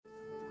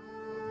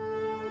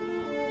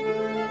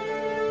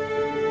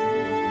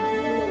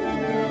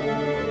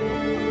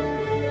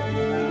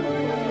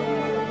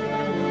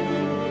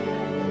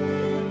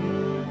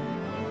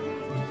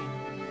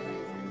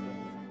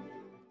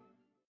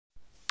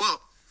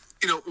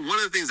one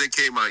of the things that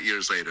came out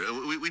years later,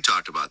 and we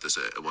talked about this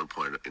at one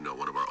point,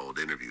 one of our old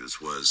interviews,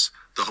 was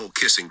the whole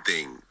kissing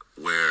thing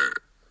where,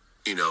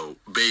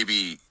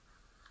 Baby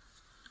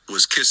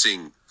was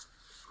kissing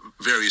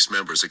various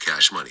members of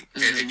Cash Money.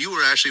 Mm-hmm. And you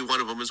were actually one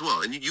of them as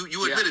well. And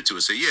you admitted to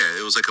it. So, yeah,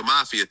 it was like a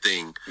mafia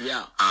thing.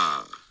 Yeah.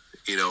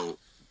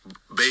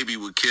 Baby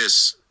would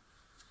kiss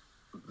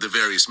the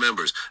various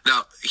members.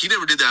 Now, he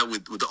never did that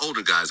with the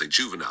older guys like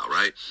Juvenile,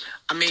 right?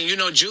 I mean,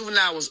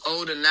 Juvenile was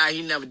older now.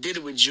 He never did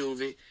it with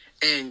Juvie.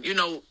 And,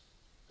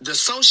 the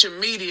social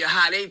media,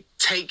 how they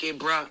take it,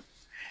 bro,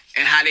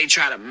 and how they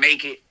try to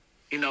make it,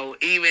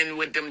 even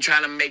with them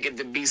trying to make it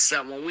to be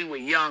something. When we were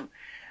young,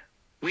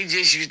 we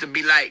just used to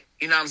be like,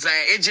 you know what I'm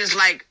saying? It's just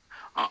like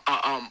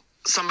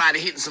somebody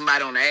hitting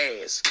somebody on the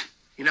ass.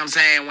 You know what I'm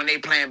saying? When they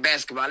playing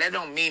basketball, that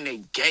don't mean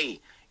they gay.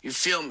 You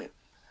feel me?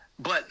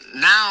 But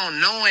now,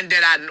 knowing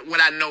that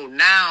what I know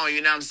now,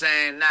 you know what I'm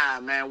saying? Nah,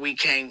 man, we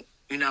can't,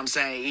 you know what I'm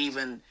saying,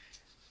 even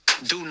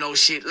do no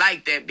shit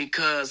like that,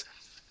 because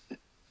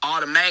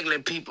automatically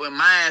people in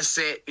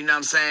mindset, you know what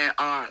I'm saying,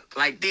 are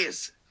like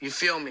this. You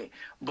feel me?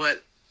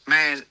 But,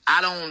 man,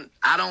 I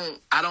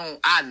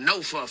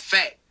know for a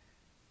fact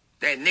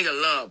that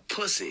nigga love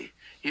pussy.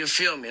 You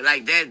feel me?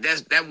 Like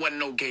that wasn't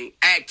no gay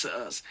act to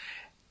us.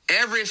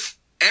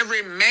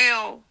 Every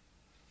male,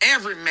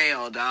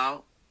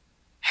 dog,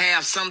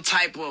 have some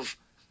type of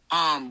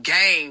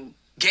game,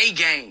 gay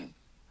game.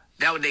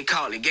 That's what they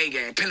call it, gay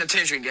game,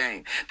 penitentiary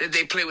game, that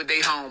they play with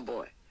their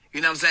homeboy.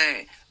 You know what I'm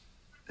saying?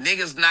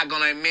 Niggas not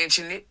gonna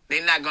mention it. They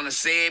not gonna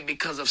say it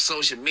because of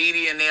social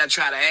media, and they'll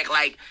try to act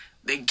like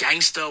they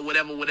gangster or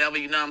whatever,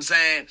 you know what I'm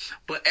saying?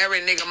 But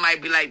every nigga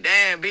might be like,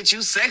 damn, bitch,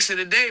 you sexy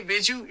today,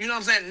 bitch. You know what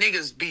I'm saying?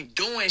 Niggas be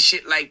doing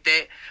shit like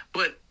that.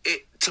 But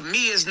to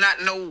me, it's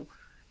not no,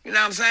 you know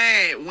what I'm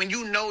saying? When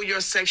you know your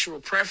sexual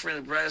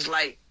preference, bro, it's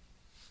like,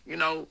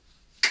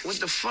 what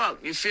the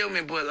fuck? You feel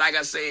me? But like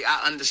I say,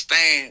 I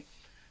understand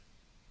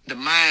the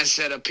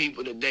mindset of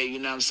people today, you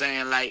know what I'm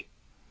saying? Like,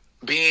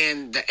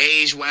 being the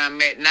age where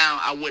I'm at now,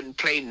 I wouldn't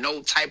play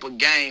no type of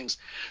games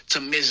to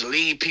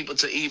mislead people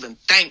to even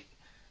think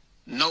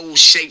no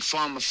shape,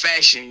 form, or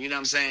fashion, you know what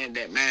I'm saying,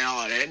 that, man,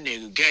 oh, that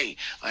nigga gay,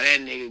 or that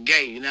nigga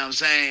gay, you know what I'm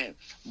saying?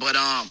 But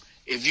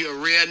if you're a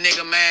real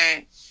nigga,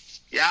 man,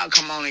 y'all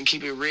come on and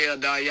keep it real,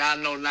 dog. Y'all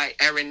know, like,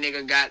 every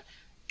nigga got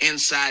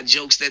inside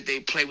jokes that they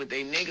play with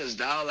they niggas,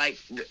 dog. Like,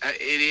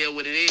 it is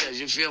what it is,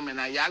 you feel me?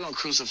 Now, y'all gonna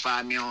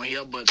crucify me on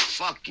here, but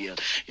fuck you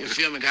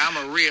feel me? Because I'm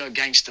a real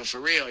gangster for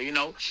real,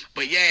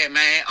 But, yeah,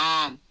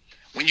 man,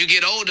 when you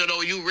get older,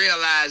 though, you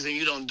realize that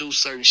you don't do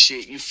certain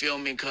shit, you feel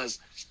me? Because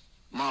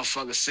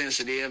motherfuckers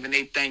sensitive and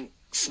they think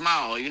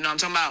small, you know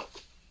what I'm talking about?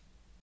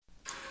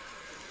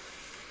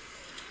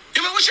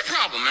 Yo, man, what's your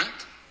problem, man?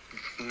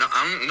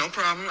 No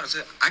problem. I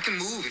said, I can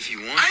move if you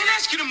want. I ain't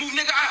ask you to move,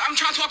 nigga. I'm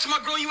trying to talk to my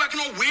girl. You acting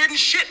all weird and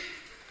shit.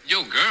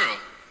 Yo, girl.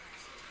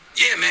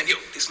 Yeah, man. Yo,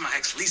 this is my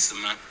ex, Lisa,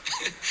 man.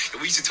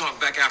 We used to talk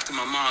back after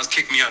my mom's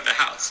kicked me out the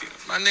house.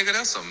 My nigga,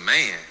 that's a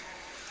man.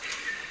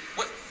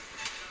 What?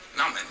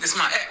 No, man, this is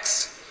my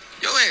ex.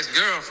 Your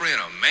ex-girlfriend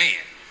a man.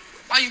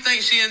 Why you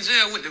think she in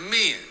jail with the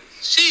men?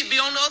 She'd be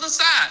on the other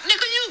side.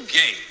 Nigga, you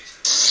gay.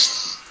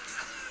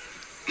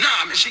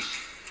 Nah, man, she...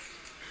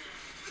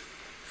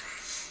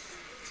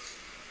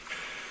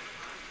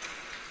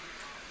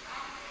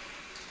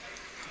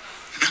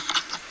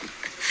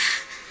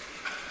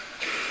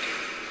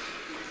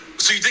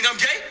 So you think I'm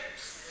gay?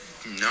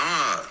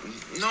 Nah,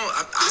 no,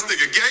 This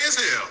nigga gay as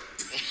hell.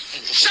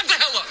 Shut the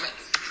hell up, man.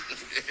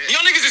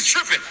 Y'all niggas is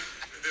tripping.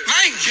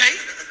 I ain't gay.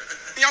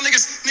 Y'all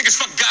niggas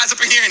fuck guys up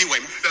in here anyway,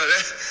 man. No,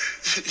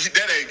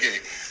 that ain't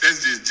gay.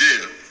 That's just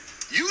jail.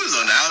 You was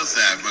on the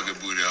outside bucket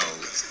booty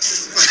holes.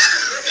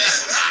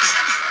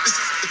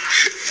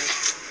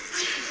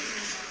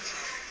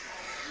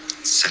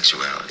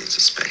 Sexuality is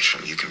a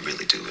spectrum. You can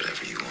really do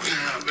whatever you want.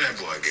 Nah, that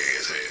boy gay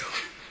as hell.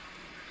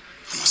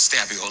 I'm gonna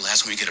stab your old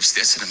ass when we get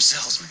upstairs to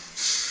themselves, man.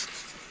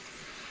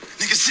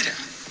 Nigga, sit down.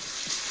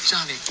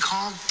 Johnny,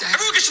 calm down.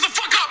 Everyone get you the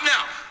fuck up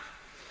now.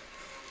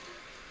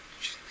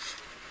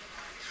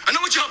 I know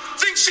what y'all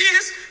think she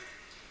is,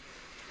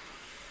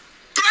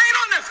 but I ain't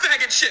on that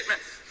faggot shit, man.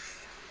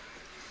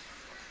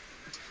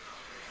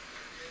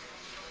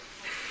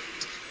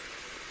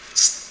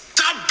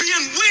 Stop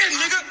being weird,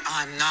 nigga.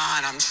 I'm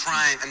not. I'm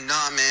trying.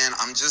 Nah, man.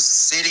 I'm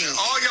just sitting.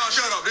 All y'all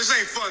shut up. This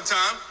ain't fun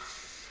time.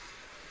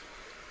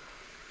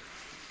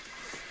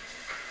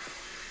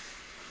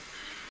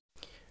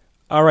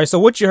 All right, so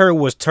what you heard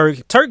was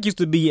Turk. Turk used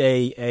to be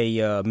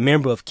a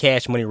member of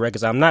Cash Money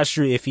Records. I'm not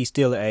sure if he's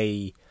still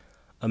a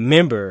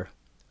member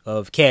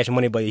of Cash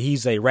Money, but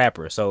he's a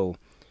rapper. So,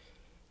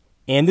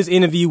 in this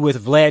interview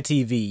with Vlad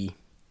TV,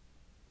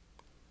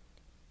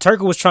 Turk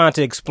was trying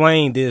to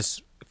explain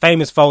this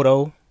famous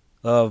photo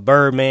of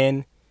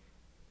Birdman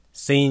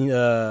seen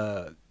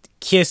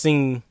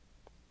kissing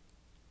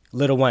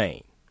Lil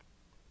Wayne.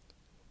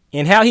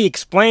 And how he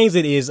explains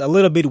it is a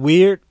little bit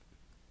weird,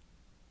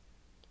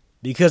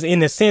 because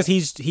in a sense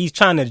he's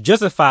trying to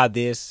justify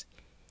this,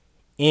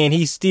 and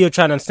he's still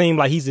trying to seem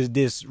like he's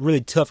this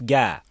really tough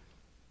guy.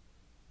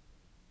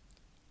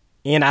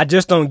 And I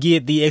just don't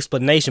get the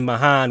explanation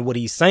behind what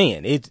he's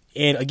saying.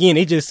 And again,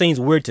 it just seems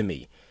weird to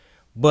me.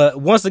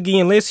 But once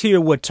again, let's hear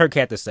what Turk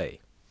had to say.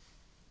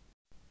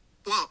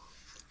 Well,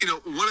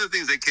 one of the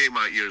things that came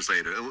out years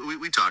later, and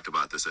we talked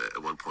about this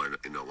at one point,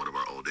 one of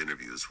our old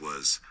interviews,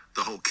 was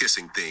the whole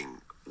kissing thing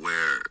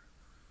where,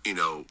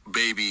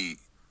 Baby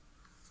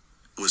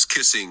was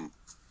kissing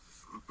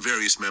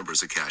various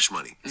members of Cash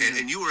Money. Mm-hmm.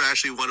 And you were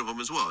actually one of them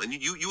as well. And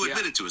you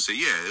admitted to it. So,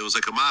 yeah, it was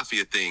like a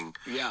mafia thing.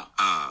 Yeah.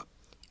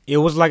 It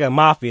was like a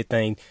mafia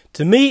thing.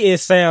 To me, it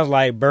sounds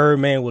like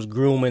Birdman was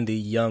grooming the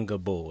younger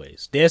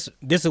boys. This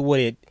is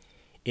what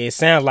it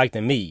sounds like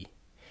to me.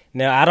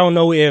 Now, I don't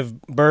know if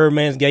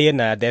Birdman's gay or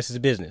not. That's his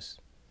business.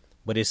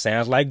 But it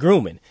sounds like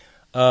grooming.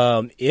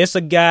 It's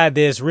a guy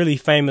that's really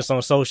famous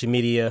on social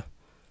media.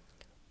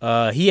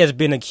 He has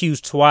been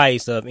accused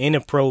twice of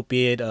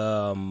inappropriate,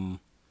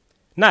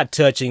 not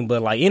touching,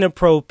 but like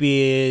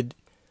inappropriate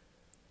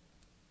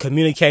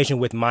communication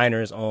with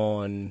minors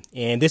and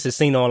this is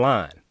seen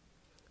online.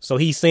 So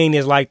he's seen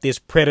as like this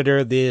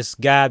predator, this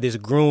guy that's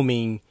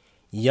grooming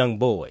young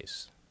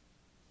boys.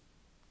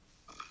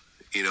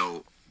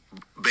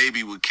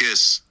 Baby would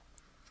kiss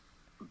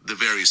the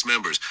various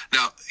members.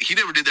 Now, he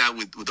never did that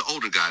with the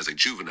older guys like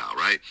Juvenile,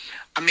 right?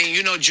 I mean,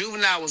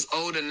 Juvenile was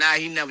older now.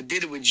 He never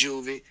did it with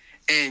Juvie.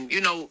 And,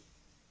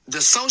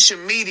 the social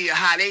media,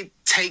 how they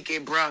take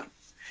it, bruh,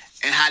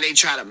 and how they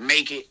try to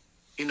make it,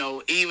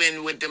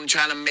 even with them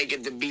trying to make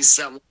it to be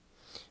something.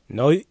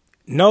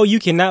 No, you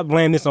cannot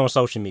blame this on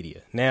social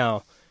media.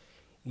 Now,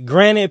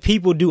 granted,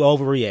 people do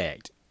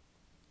overreact,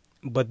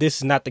 but this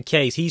is not the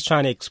case. He's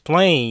trying to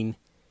explain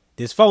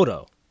this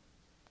photo.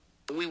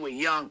 We were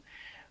young.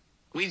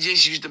 We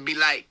just used to be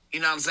like, you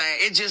know what I'm saying?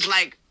 It's just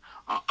like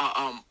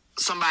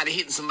somebody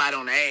hitting somebody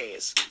on the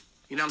ass.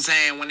 You know what I'm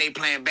saying? When they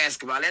playing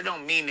basketball, that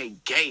don't mean they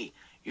gay.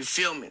 You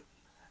feel me?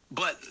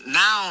 But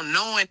now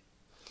knowing...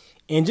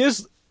 And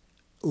just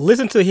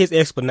listen to his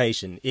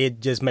explanation. It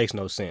just makes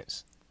no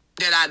sense.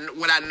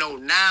 What I know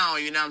now,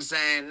 you know what I'm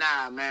saying?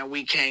 Nah, man,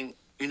 we can't,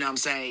 you know what I'm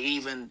saying,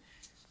 even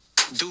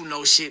do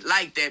no shit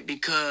like that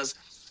because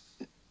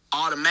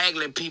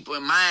automatically people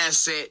in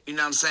mindset, you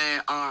know what I'm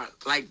saying, are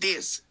like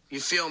this. You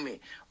feel me?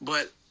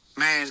 But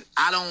man,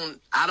 I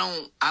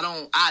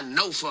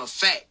know for a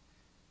fact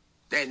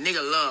that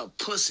nigga love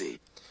pussy.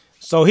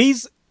 So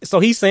he's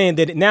saying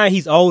that now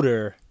he's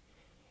older.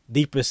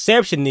 The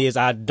perception is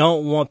I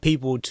don't want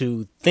people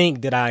to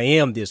think that I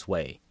am this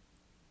way.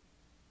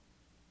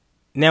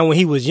 Now, when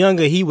he was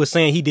younger, he was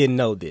saying he didn't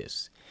know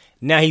this.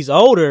 Now he's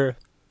older.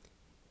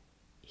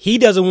 He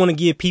doesn't want to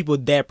give people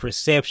that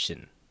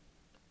perception.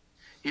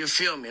 You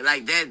feel me?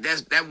 Like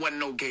that wasn't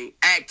no gay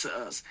act to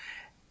us.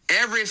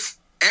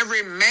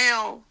 Every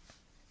male,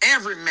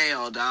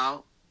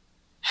 dog,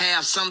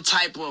 have some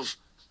type of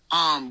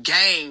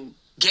game,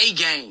 gay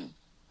game.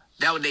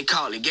 That's what they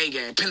call it, gay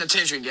game,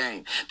 penitentiary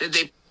game.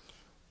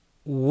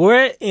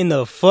 Where in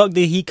the fuck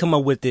did he come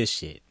up with this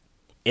shit?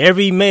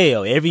 Every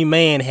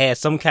man has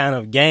some kind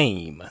of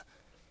game,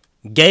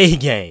 gay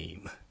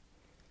game,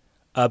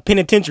 a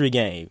penitentiary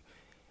game.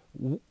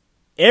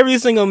 Every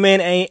single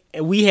man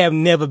we have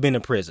never been to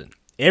prison.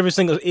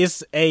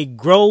 It's a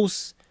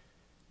gross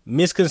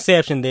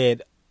misconception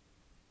that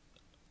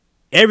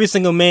every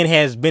single man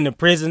has been to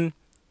prison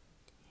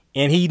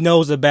and he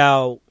knows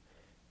about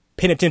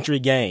penitentiary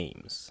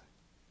games.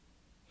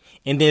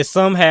 And then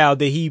somehow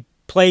that he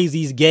plays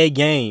these gay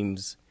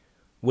games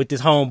with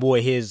his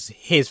homeboy,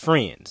 his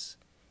friends.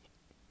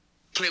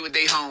 Play with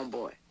their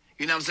homeboy.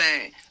 You know what I'm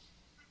saying?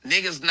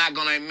 Niggas not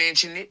gonna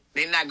mention it.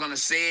 They not gonna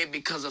say it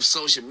because of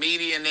social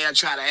media, and they'll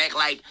try to act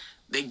like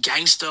they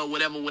gangster or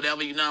whatever,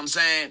 you know what I'm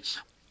saying?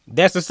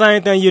 That's the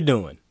same thing you're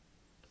doing.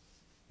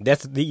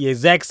 That's the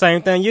exact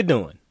same thing you're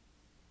doing.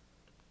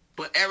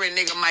 But every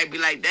nigga might be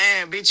like,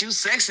 damn, bitch, you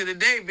sexy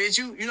today, bitch.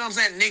 You know what I'm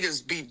saying?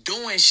 Niggas be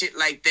doing shit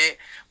like that.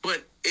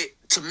 But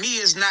to me,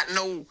 it's not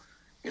no...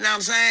 You know what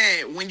I'm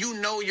saying? When you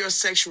know your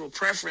sexual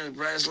preference,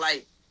 bro, it's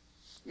like...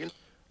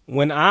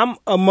 When I'm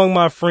among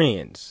my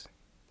friends,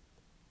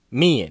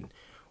 men,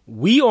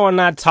 we are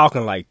not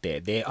talking like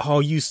that. That, oh,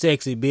 you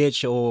sexy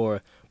bitch,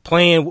 or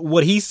playing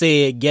what he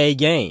said, gay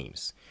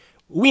games.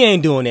 We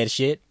ain't doing that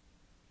shit.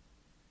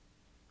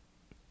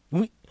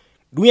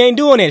 We ain't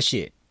doing that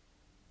shit.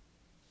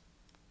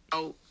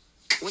 Oh,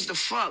 what the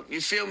fuck?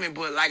 You feel me?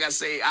 But like I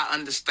say, I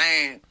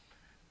understand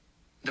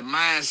the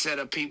mindset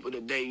of people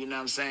today. You know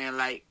what I'm saying?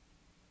 Like,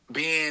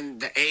 being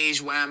the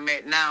age where I'm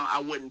at now, I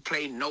wouldn't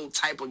play no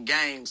type of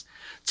games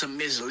to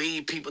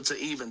mislead people to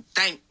even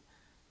think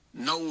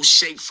no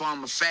shape,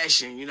 form, or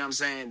fashion, you know what I'm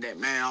saying, that,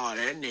 man, oh,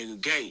 that nigga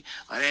gay,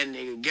 or that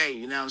nigga gay,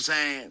 you know what I'm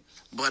saying?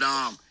 But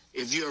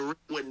if you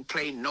wouldn't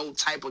play no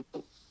type of,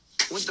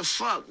 what the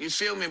fuck, you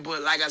feel me?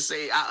 But like I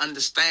say, I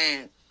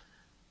understand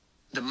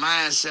the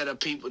mindset of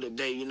people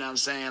today, you know what I'm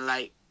saying?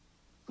 Like,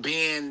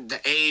 being the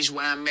age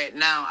where I'm at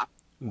now.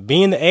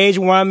 Being the age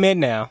where I'm at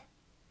now.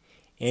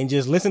 And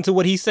just listen to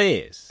what he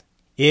says.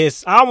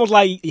 It's almost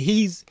like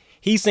he's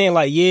saying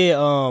like, yeah,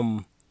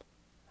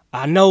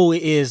 I know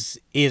it's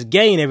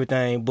gay and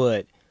everything,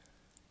 but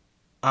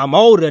I'm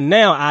older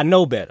now, I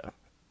know better.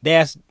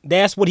 That's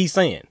what he's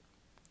saying.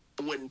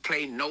 I wouldn't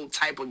play no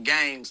type of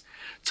games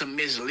to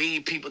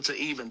mislead people to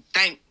even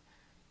think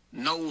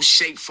no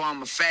shape,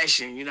 form, or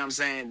fashion, you know what I'm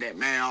saying, that,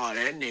 man, oh,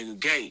 that nigga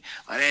gay,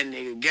 or that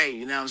nigga gay,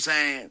 you know what I'm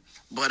saying?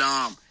 But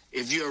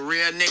if you're a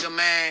real nigga,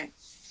 man,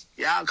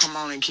 y'all come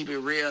on and keep it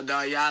real,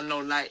 dog. Y'all know,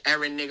 like,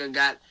 every nigga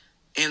got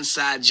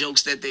inside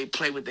jokes that they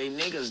play with they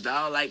niggas,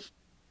 dog. Like,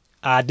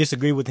 I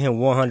disagree with him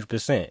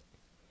 100%.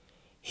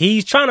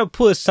 He's trying to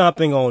put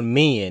something on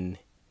men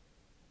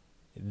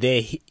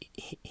that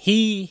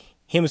he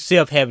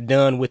himself have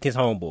done with his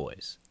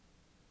homeboys,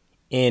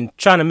 and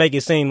trying to make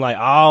it seem like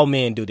all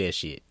men do that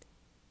shit.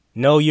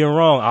 No, you're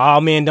wrong.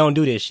 All men don't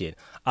do this shit.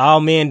 All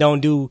men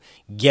don't do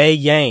gay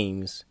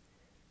games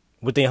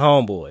with their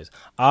homeboys.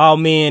 All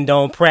men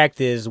don't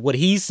practice what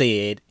he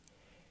said,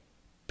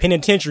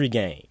 penitentiary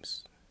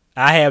games.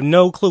 I have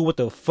no clue what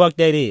the fuck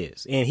that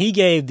is. And he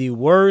gave the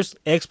worst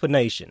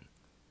explanation.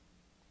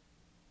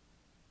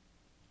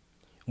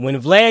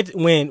 When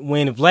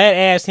Vlad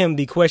asked him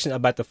the question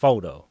about the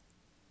photo,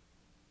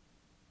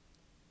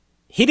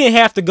 he didn't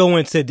have to go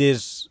into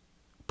this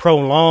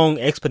prolonged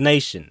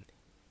explanation,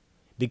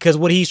 because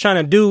what he's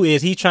trying to do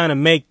is he's trying to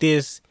make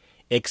this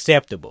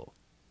acceptable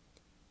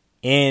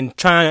and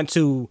trying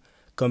to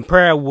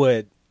compare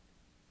what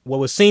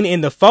was seen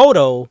in the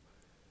photo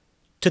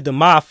to the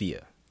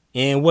mafia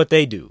and what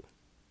they do.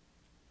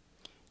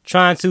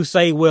 Trying to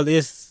say, well,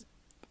 it's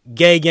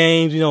gay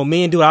games,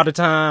 men do it all the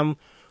time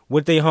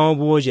with their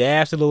homeboys. You're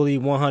absolutely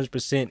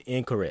 100%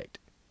 incorrect.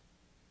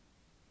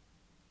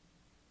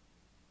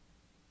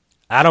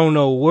 I don't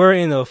know where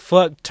in the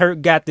fuck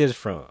Turk got this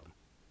from,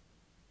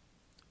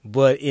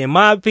 but in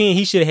my opinion,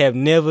 he should have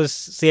never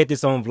said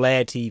this on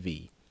Vlad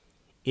TV.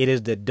 It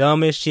is the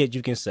dumbest shit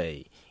you can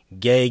say.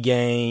 Gay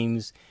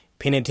games,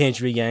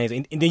 penitentiary games.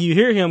 And then you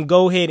hear him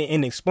go ahead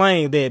and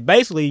explain that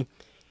basically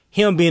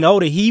him being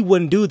older, he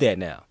wouldn't do that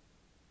now,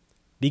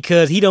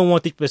 because he don't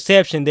want the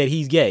perception that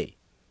he's gay.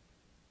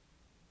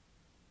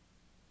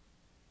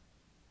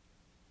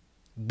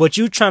 But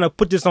you trying to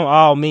put this on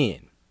all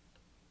men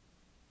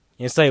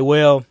and say,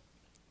 well,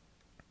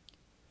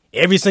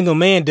 every single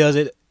man does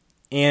it,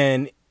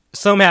 and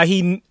somehow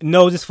he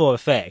knows this for a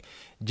fact.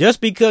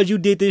 Just because you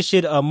did this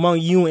shit among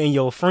you and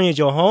your friends,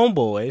 your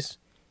homeboys,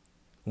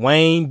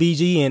 Wayne,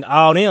 BG, and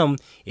all them,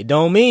 it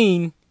don't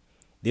mean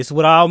this is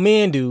what all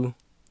men do.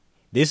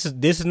 This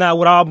is not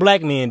what all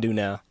black men do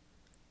now.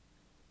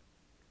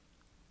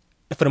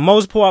 For the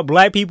most part,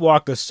 black people are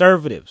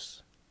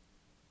conservatives.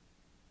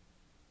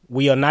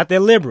 We are not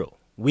that liberal.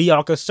 We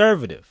are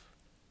conservative.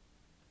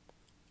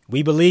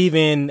 We believe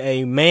in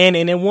a man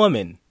and a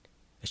woman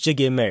that should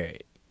get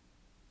married.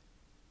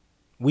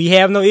 We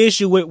have no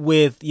issue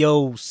with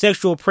your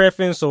sexual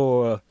preference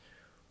or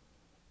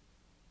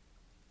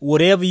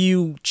whatever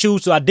you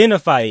choose to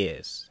identify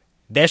as.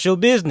 That's your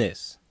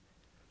business.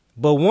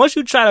 But once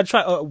you try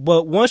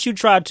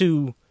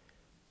to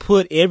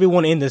put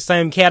everyone in the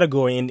same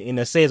category in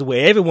a sense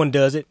where everyone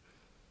does it,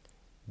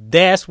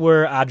 that's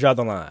where I draw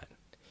the line.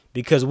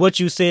 Because what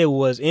you said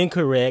was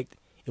incorrect.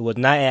 It was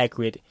not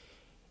accurate.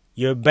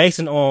 You're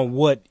basing on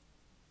what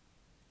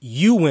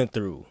you went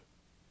through,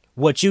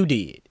 what you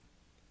did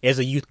as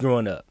a youth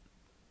growing up.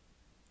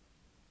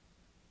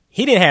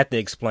 He didn't have to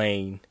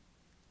explain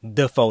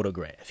the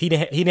photograph. He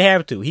didn't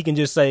have to. He can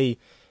just say,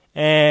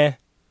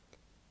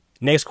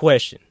 next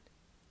question.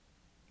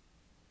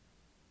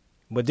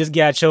 But this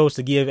guy chose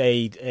to give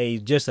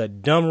just a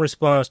dumb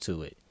response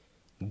to it.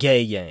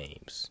 Gay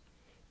games,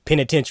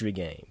 penitentiary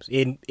games.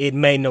 It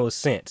made no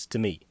sense to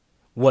me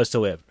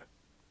whatsoever.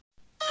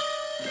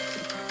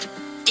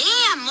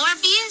 Damn,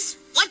 Morpheus,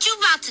 what you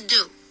about to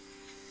do?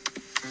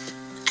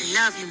 I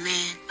love you,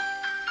 man.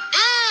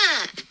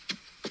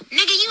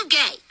 Nigga, you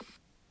gay.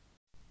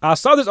 I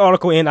saw this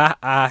article and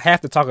I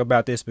have to talk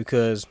about this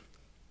because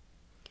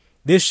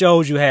this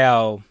shows you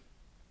how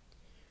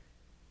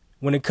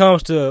when it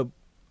comes to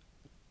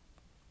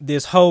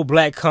this whole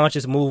black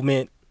conscious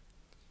movement,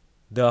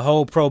 the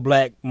whole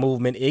pro-black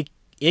movement,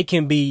 it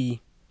can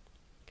be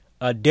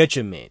a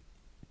detriment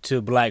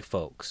to black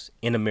folks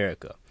in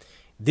America.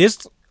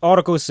 This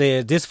article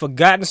says this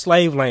forgotten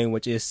slave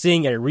language is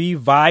seeing a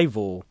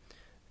revival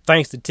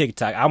thanks to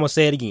TikTok. I'm going to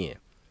say it again.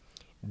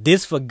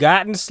 This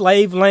forgotten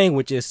slave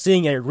language is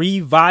seeing a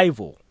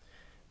revival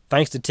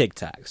thanks to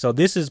TikTok. So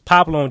this is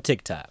popular on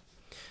TikTok.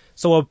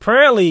 So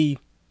apparently,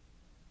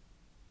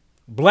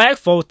 black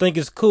folks think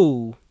it's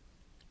cool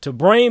to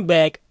bring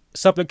back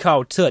something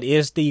called Tut.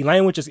 The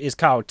language is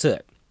called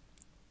Tut.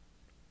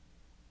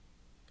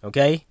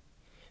 Okay?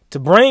 To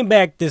bring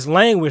back this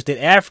language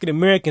that African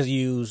Americans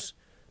used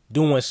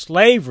during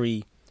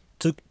slavery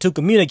to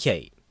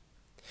communicate.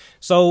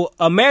 So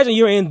imagine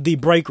you're in the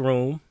break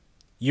room.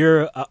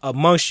 You're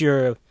amongst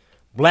your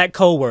black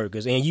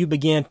co-workers and you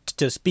begin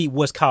to speak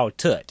what's called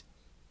Tut.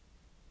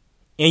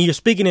 And you're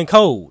speaking in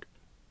code.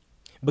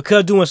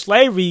 Because during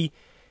slavery,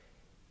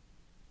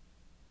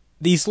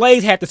 these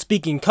slaves had to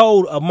speak in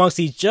code amongst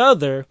each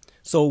other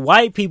so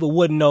white people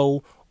wouldn't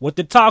know what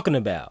they're talking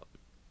about.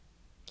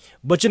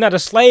 But you're not a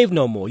slave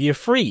no more. You're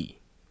free.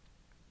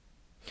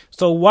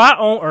 So why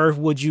on earth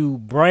would you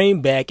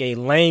bring back a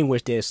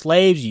language that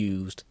slaves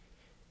used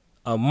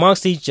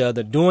amongst each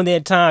other during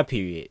that time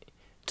period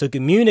to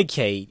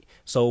communicate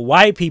so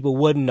white people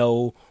wouldn't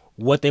know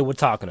what they were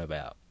talking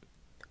about?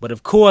 But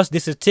of course,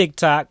 this is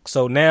TikTok,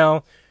 so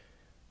now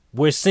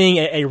we're seeing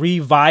a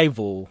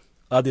revival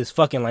of this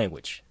fucking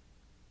language.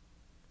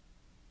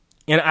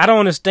 And I don't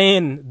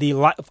understand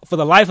for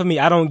the life of me,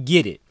 I don't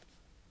get it.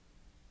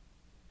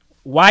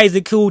 Why is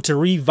it cool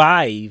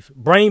to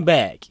bring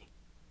back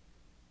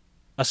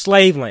a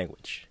slave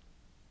language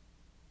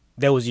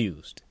that was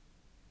used?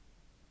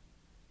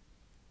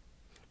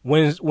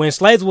 When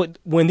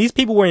these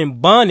people were in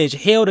bondage,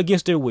 held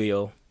against their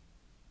will,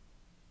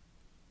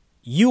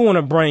 you want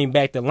to bring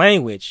back the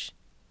language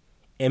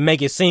and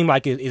make it seem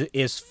like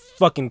it's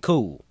fucking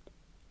cool.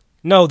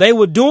 No, they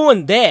were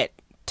doing that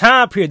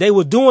time period. They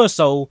were doing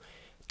so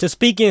to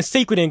speak in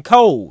secret and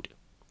code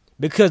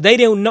because they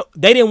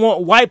didn't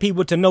want white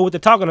people to know what they're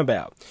talking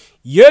about.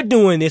 You're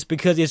doing this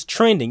because it's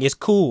trending. It's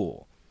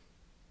cool.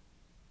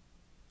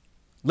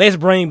 Let's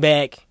bring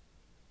back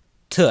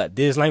Tut.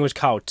 This language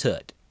called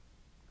Tut.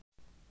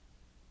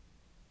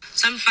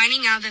 So I'm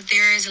finding out that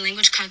there is a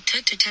language called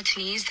Tut or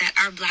Tutanese that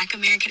our Black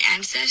American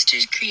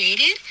ancestors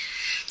created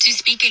to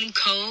speak in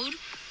code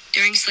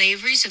during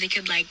slavery so they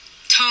could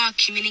talk,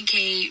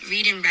 communicate,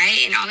 read and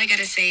write. And all I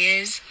gotta say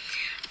is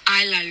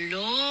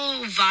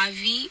Alalo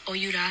Vavi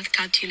Oyurat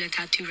Katula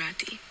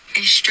Taturati.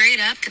 And straight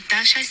up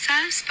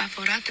Tatashasas,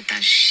 Paforat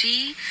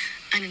Tatashi,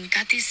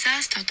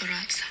 Anankatisas,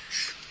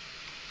 Tatoratsas.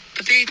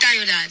 Prepare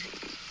your dad.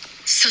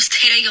 So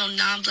stay at your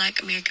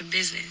non-Black American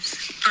business.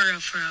 For real,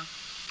 for real.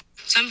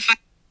 So I'm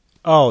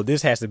Oh,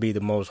 this has to be the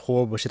most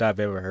horrible shit I've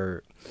ever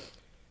heard.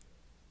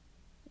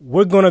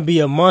 We're going to be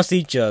amongst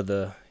each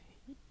other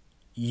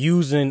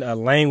using a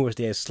language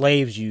that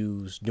slaves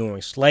used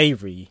during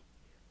slavery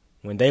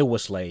when they were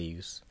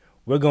slaves.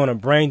 We're going to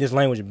bring this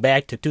language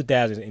back to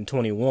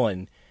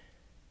 2021.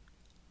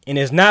 And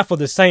it's not for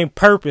the same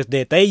purpose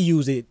that they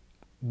used it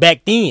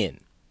back then.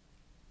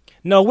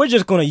 No, we're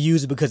just going to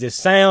use it because it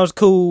sounds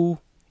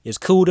cool. It's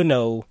cool to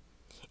know.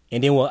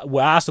 And then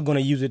we're also going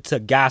to use it to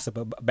gossip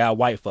about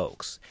white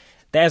folks.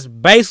 That's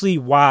basically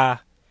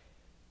why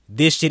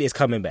this shit is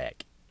coming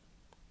back.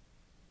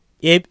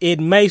 It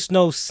makes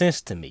no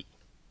sense to me.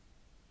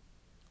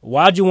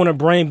 Why'd you want to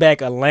bring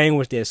back a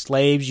language that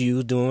slaves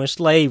used during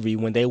slavery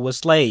when they were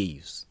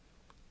slaves?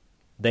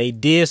 They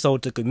did so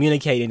to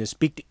communicate and to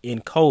speak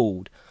in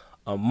code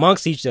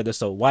amongst each other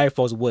so white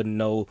folks wouldn't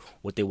know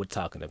what they were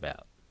talking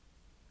about.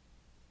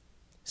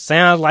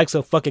 Sounds like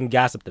some fucking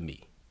gossip to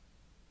me.